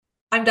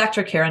I'm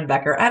Dr. Karen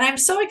Becker, and I'm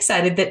so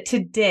excited that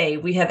today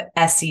we have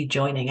Essie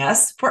joining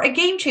us for a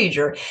Game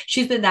Changer.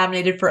 She's been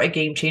nominated for a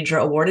Game Changer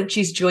Award, and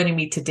she's joining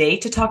me today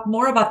to talk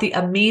more about the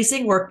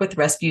amazing work with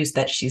rescues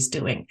that she's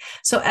doing.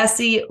 So,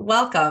 Essie,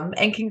 welcome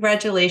and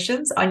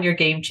congratulations on your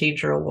Game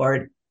Changer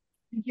Award.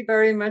 Thank you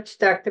very much,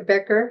 Dr.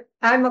 Becker.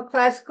 I'm a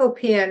classical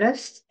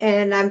pianist,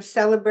 and I'm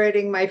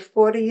celebrating my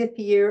 40th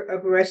year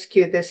of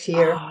rescue this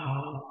year.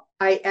 Oh.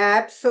 I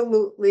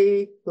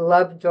absolutely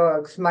love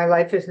dogs. My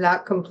life is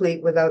not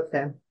complete without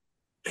them.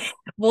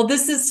 Well,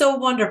 this is so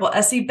wonderful.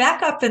 Essie,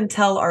 back up and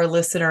tell our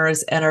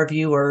listeners and our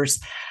viewers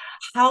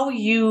how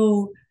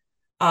you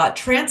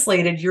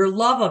translated your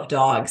love of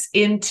dogs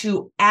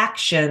into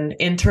action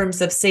in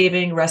terms of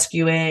saving,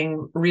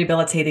 rescuing,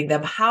 rehabilitating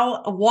them.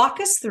 Walk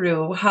us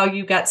through how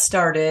you got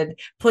started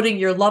putting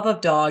your love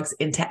of dogs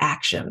into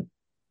action.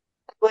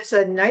 I was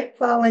a night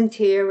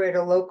volunteer at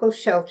a local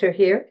shelter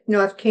here,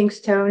 North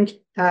Kingstown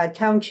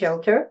Town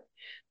Shelter.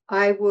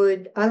 I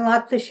would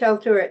unlock the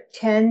shelter at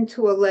 10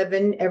 to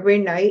 11 every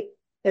night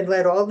and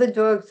let all the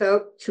dogs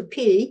out to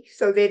pee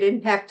so they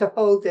didn't have to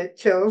hold it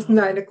till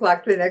 9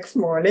 o'clock the next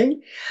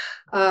morning.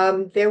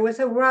 There was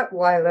a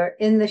Rottweiler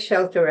in the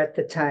shelter at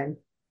the time,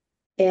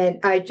 and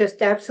I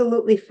just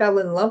absolutely fell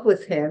in love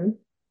with him.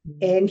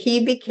 And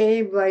he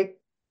became like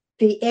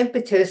the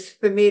impetus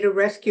for me to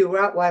rescue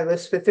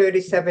Rottweilers for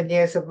 37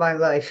 years of my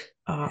life.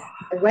 Oh.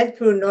 I went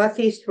through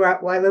Northeast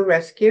Rottweiler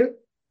Rescue.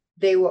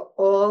 They were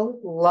all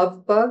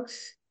love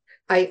bugs.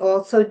 I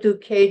also do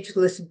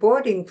cageless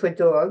boarding for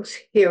dogs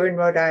here in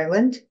Rhode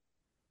Island.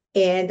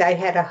 And I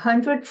had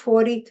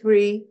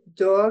 143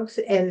 dogs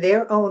and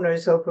their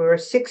owners over a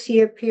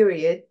 6-year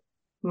period.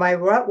 My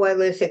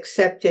Rottweilers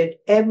accepted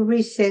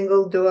every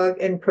single dog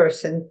in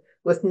person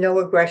with no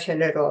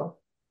aggression at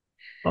all.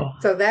 Oh.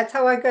 So that's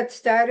how I got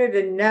started.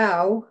 And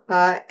now,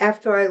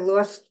 after I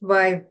lost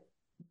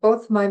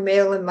both my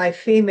male and my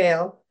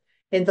female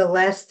in the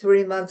last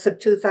 3 months of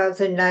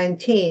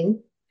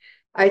 2019,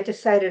 I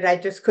decided I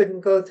just couldn't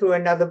go through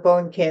another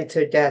bone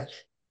cancer death.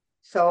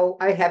 So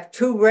I have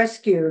 2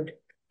 rescued,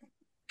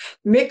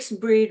 mixed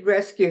breed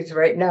rescues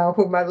right now,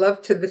 whom I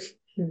love to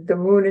the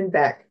moon and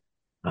back.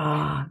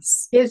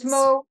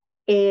 Gizmo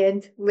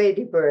and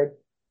Ladybird.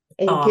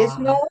 And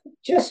Gizmo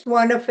just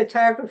won a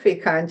photography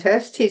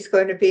contest. He's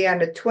going to be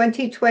on a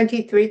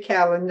 2023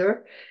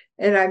 calendar.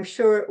 And I'm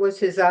sure it was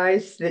his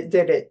eyes that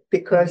did it,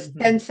 because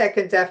 10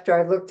 seconds after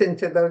I looked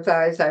into those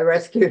eyes, I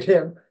rescued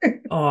him.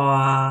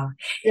 Aw.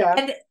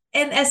 Yeah.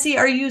 And Essie,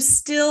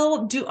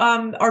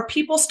 are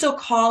people still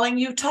calling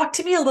you? Talk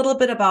to me a little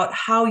bit about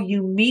how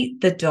you meet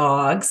the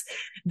dogs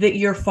that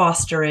you're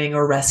fostering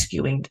or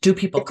rescuing. Do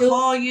people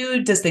call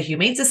you? Does the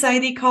Humane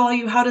Society call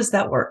you? How does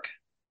that work?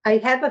 I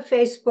have a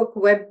Facebook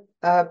web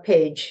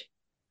page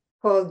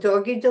called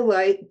Doggy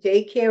Delight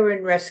Daycare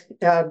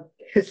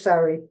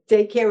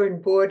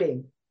and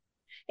Boarding.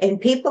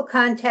 And people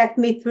contact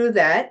me through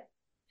that.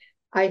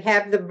 I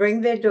have them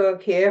bring their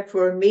dog here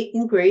for a meet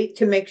and greet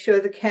to make sure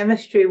the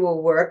chemistry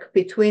will work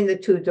between the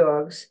 2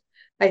 dogs.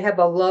 I have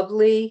a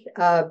lovely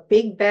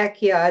big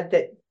backyard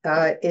that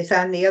is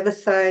on the other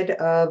side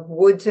of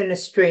woods and a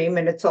stream,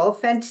 and it's all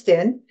fenced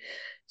in.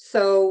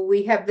 So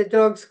we have the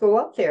dogs go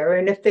up there,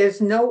 and if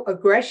there's no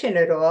aggression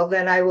at all,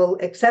 then I will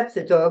accept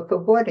the dog for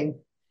boarding.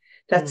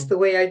 That's the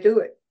way I do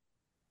it.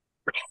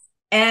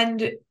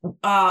 And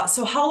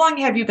so how long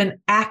have you been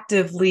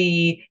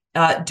actively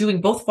doing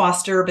both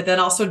foster, but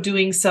then also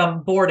doing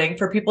some boarding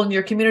for people in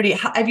your community?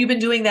 Have you been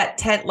doing that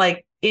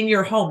in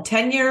your home?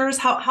 10 years?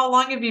 How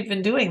long have you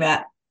been doing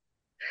that?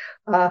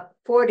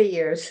 40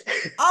 years.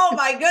 Oh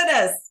my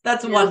goodness.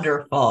 That's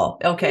wonderful.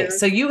 Okay.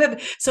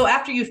 Yes. So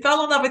after you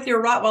fell in love with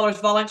your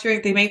Rottweilers volunteering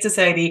at the Humane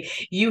Society,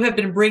 you have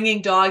been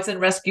bringing dogs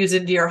and rescues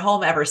into your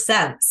home ever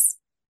since.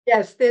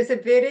 Yes, there's a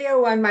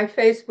video on my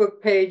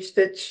Facebook page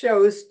that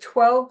shows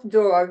 12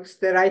 dogs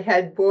that I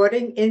had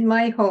boarding in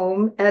my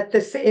home at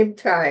the same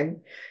time.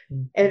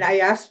 And I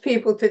asked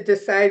people to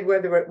decide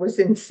whether it was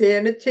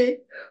insanity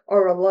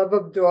or a love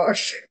of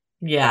dogs.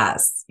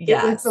 Yes.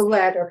 It was the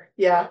latter.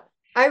 Yeah.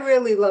 I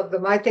really love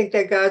them. I think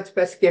they're God's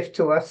best gift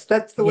to us.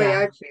 That's the way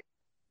I feel.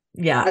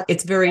 Yeah.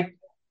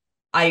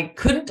 I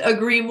couldn't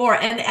agree more.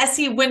 And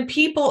Essie,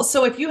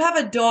 so if you have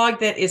a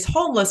dog that is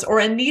homeless or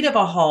in need of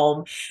a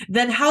home,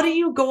 then how do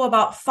you go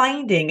about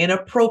finding an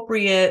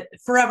appropriate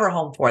forever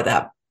home for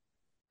them?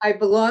 I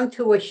belong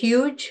to a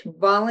huge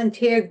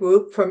volunteer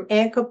group from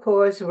Anchor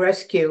Paws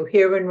Rescue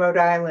here in Rhode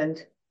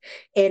Island.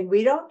 And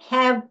we don't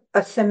have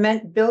a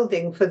cement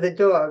building for the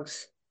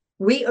dogs.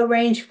 We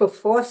arrange for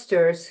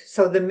fosters,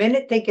 so the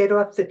minute they get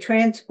off the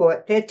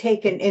transport, they're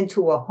taken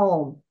into a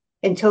home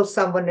until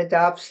someone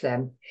adopts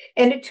them.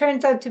 And it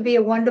turns out to be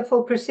a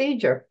wonderful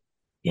procedure.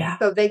 Yeah.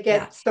 So they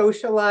get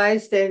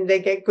socialized and they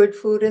get good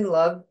food and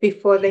love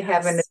before they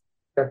have an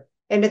adopter.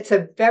 And it's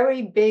a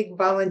very big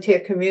volunteer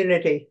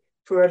community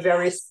for a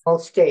very small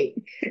state.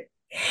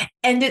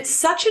 And it's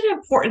such an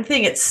important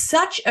thing. It's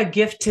such a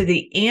gift to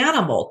the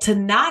animal to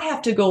not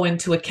have to go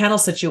into a kennel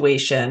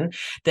situation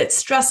that's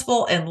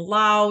stressful and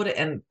loud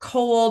and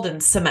cold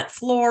and cement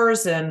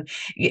floors. And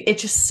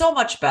it's just so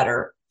much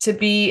better to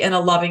be in a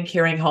loving,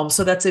 caring home.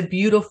 So that's a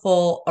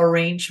beautiful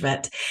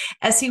arrangement.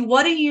 Essie,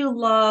 what do you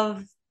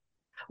love?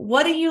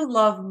 What do you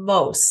love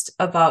most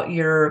about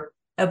your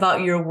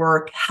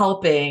work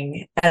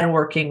helping and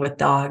working with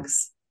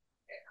dogs?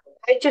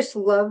 I just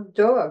love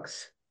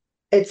dogs.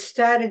 It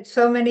started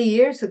so many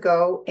years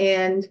ago,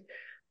 and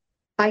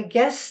I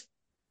guess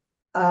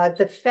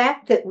the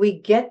fact that we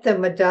get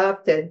them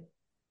adopted,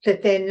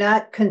 that they're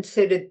not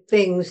considered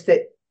things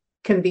that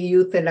can be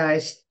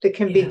euthanized, that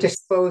can be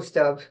disposed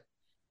of.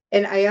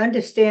 And I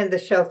understand the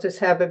shelters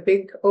have a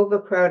big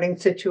overcrowding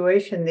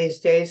situation these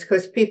days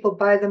because people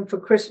buy them for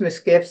Christmas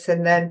gifts,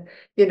 and then,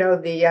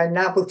 the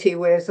novelty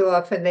wears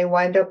off and they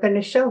wind up in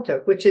a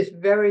shelter, which is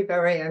very,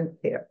 very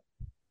unfair.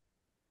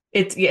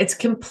 It's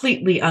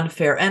completely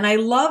unfair. And I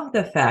love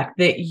the fact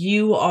that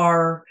you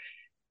are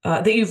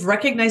that you've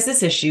recognized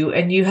this issue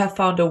and you have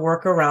found a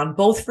workaround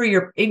both for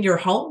in your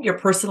home, your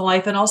personal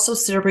life, and also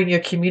serving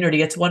your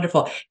community. It's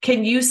wonderful.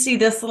 Can you see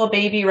this little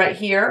baby right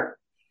here?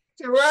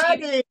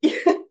 Roddy.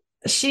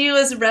 She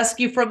was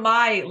rescued from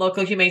my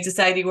local humane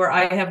society where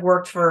I have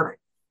worked for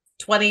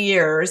 20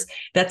 years.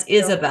 That's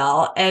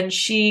Isabel. And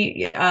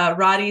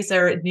Roddies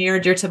are near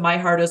and dear to my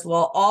heart as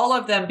well. All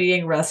of them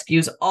being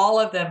rescues, all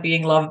of them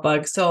being love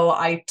bugs. So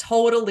I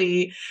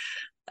totally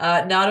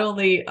not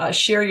only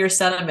share your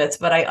sentiments,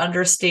 but I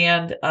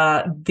understand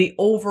the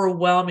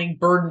overwhelming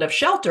burden of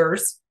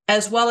shelters,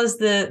 as well as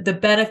the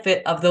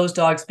benefit of those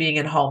dogs being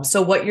in homes.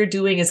 So what you're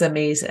doing is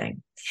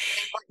amazing.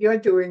 What you're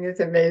doing is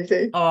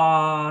amazing.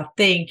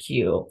 Thank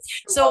you.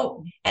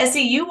 So,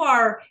 Essie,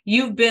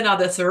 you've been on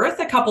this earth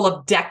a couple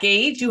of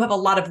decades. You have a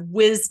lot of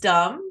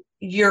wisdom.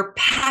 Your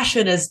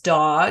passion is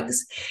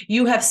dogs.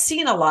 You have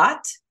seen a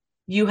lot.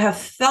 You have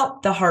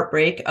felt the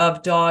heartbreak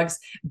of dogs,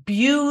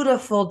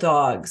 beautiful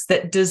dogs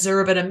that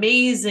deserve an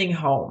amazing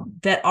home,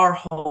 that are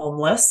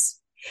homeless.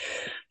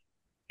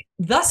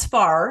 Thus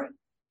far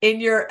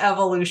in your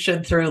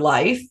evolution through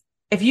life,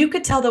 if you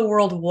could tell the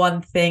world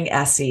one thing,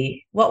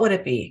 Essie, what would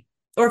it be?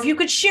 Or if you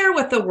could share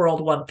with the world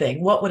one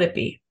thing, what would it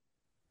be?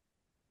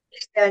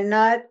 They're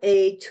not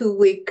a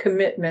 2-week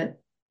commitment.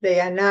 They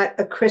are not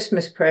a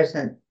Christmas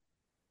present.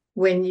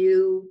 When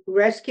you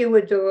rescue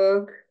a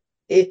dog,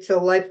 it's a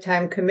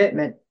lifetime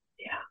commitment.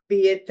 Yeah.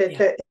 Be it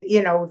that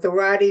the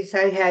Roddies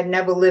I had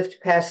never lived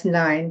past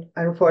 9,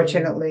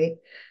 unfortunately.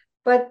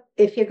 But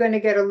if you're going to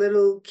get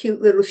a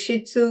cute little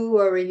Shih Tzu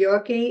or a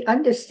Yorkie,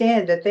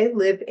 understand that they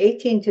live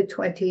 18 to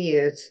 20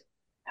 years.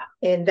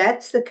 Yeah. And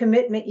that's the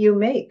commitment you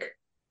make.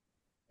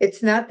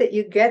 It's not that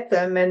you get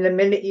them and the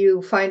minute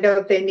you find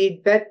out they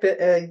need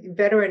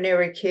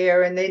veterinary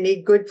care and they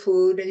need good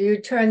food and you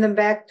turn them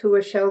back to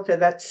a shelter.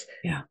 That's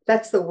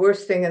the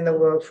worst thing in the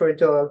world for a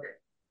dog.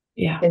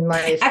 Yeah. In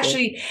my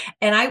actually,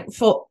 and I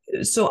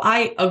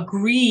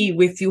agree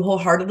with you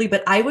wholeheartedly,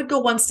 but I would go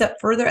one step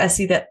further,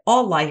 Essie, that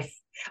all life,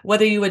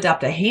 whether you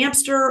adopt a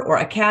hamster or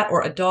a cat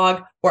or a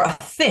dog or a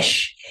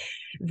fish,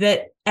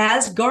 that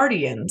as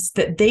guardians,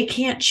 that they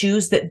can't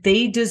choose, that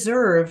they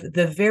deserve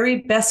the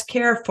very best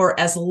care for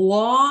as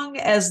long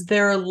as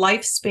their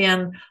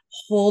lifespan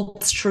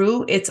holds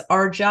true. It's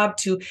our job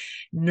to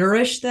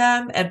nourish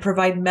them and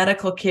provide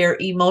medical care,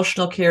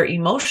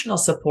 emotional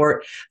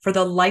support for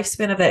the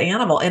lifespan of that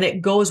animal. And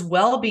it goes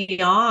well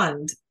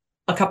beyond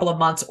a couple of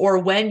months, or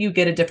when you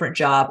get a different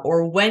job,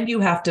 or when you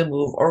have to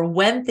move, or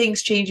when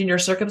things change in your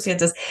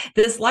circumstances.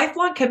 This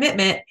lifelong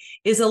commitment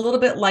is a little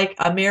bit like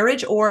a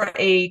marriage or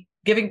a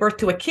giving birth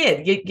to a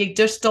kid. You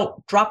just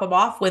don't drop them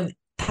off when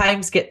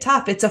times get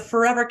tough. It's a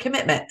forever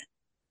commitment.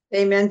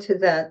 Amen to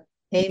that.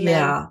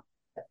 Amen.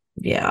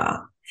 Yeah.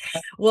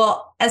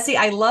 Well, Essie,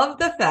 I love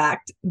the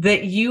fact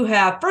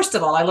that first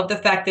of all, I love the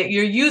fact that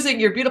you're using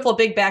your beautiful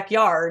big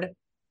backyard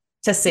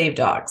to save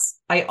dogs.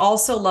 I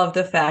also love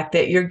the fact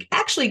that you're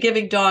actually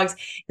giving dogs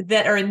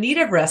that are in need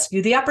of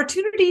rescue the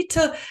opportunity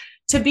to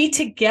be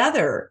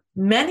together.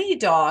 Many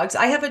dogs,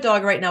 I have a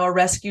dog right now, a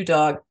rescue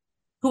dog,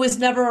 who is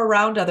never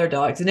around other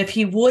dogs. And if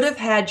he would have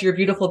had your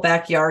beautiful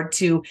backyard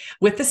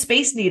with the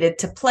space needed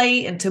to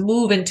play and to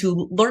move and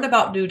to learn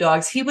about new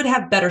dogs, he would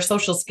have better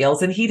social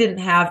skills, and he didn't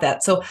have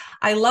that. So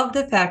I love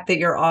the fact that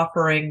you're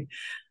offering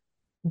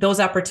those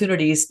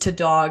opportunities to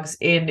dogs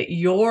in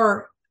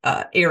your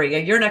area,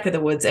 your neck of the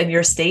woods, and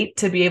your state,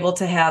 to be able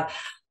to have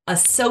a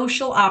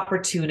social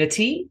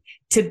opportunity,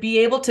 to be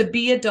able to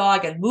be a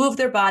dog and move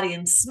their body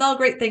and smell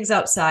great things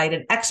outside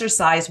and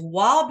exercise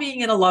while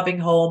being in a loving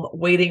home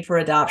waiting for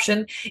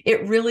adoption.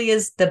 It really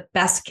is the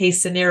best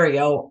case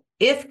scenario.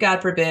 If,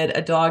 God forbid,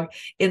 a dog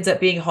ends up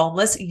being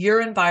homeless,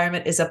 your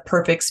environment is a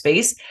perfect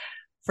space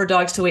for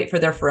dogs to wait for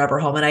their forever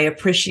home. And I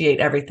appreciate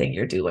everything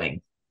you're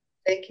doing.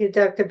 Thank you,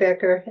 Dr.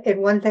 Becker.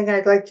 And one thing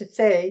I'd like to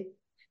say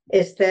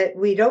is that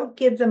we don't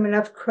give them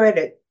enough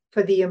credit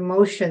for the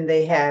emotion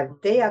they have.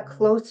 They are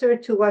closer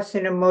to us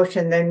in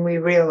emotion than we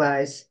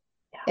realize.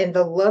 Yeah. And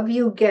the love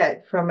you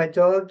get from a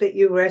dog that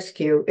you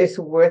rescue is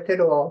worth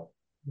it all.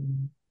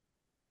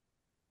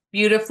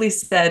 Beautifully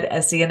said,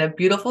 Essie, and a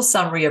beautiful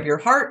summary of your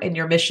heart and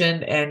your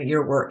mission and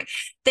your work.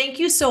 Thank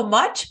you so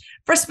much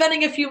for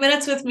spending a few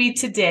minutes with me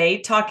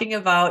today talking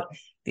about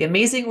the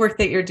amazing work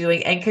that you're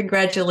doing. And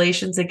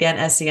congratulations again,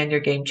 Essie, on your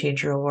Game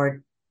Changer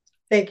Award.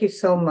 Thank you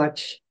so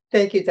much.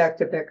 Thank you,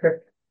 Dr.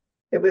 Becker.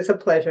 It was a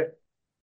pleasure.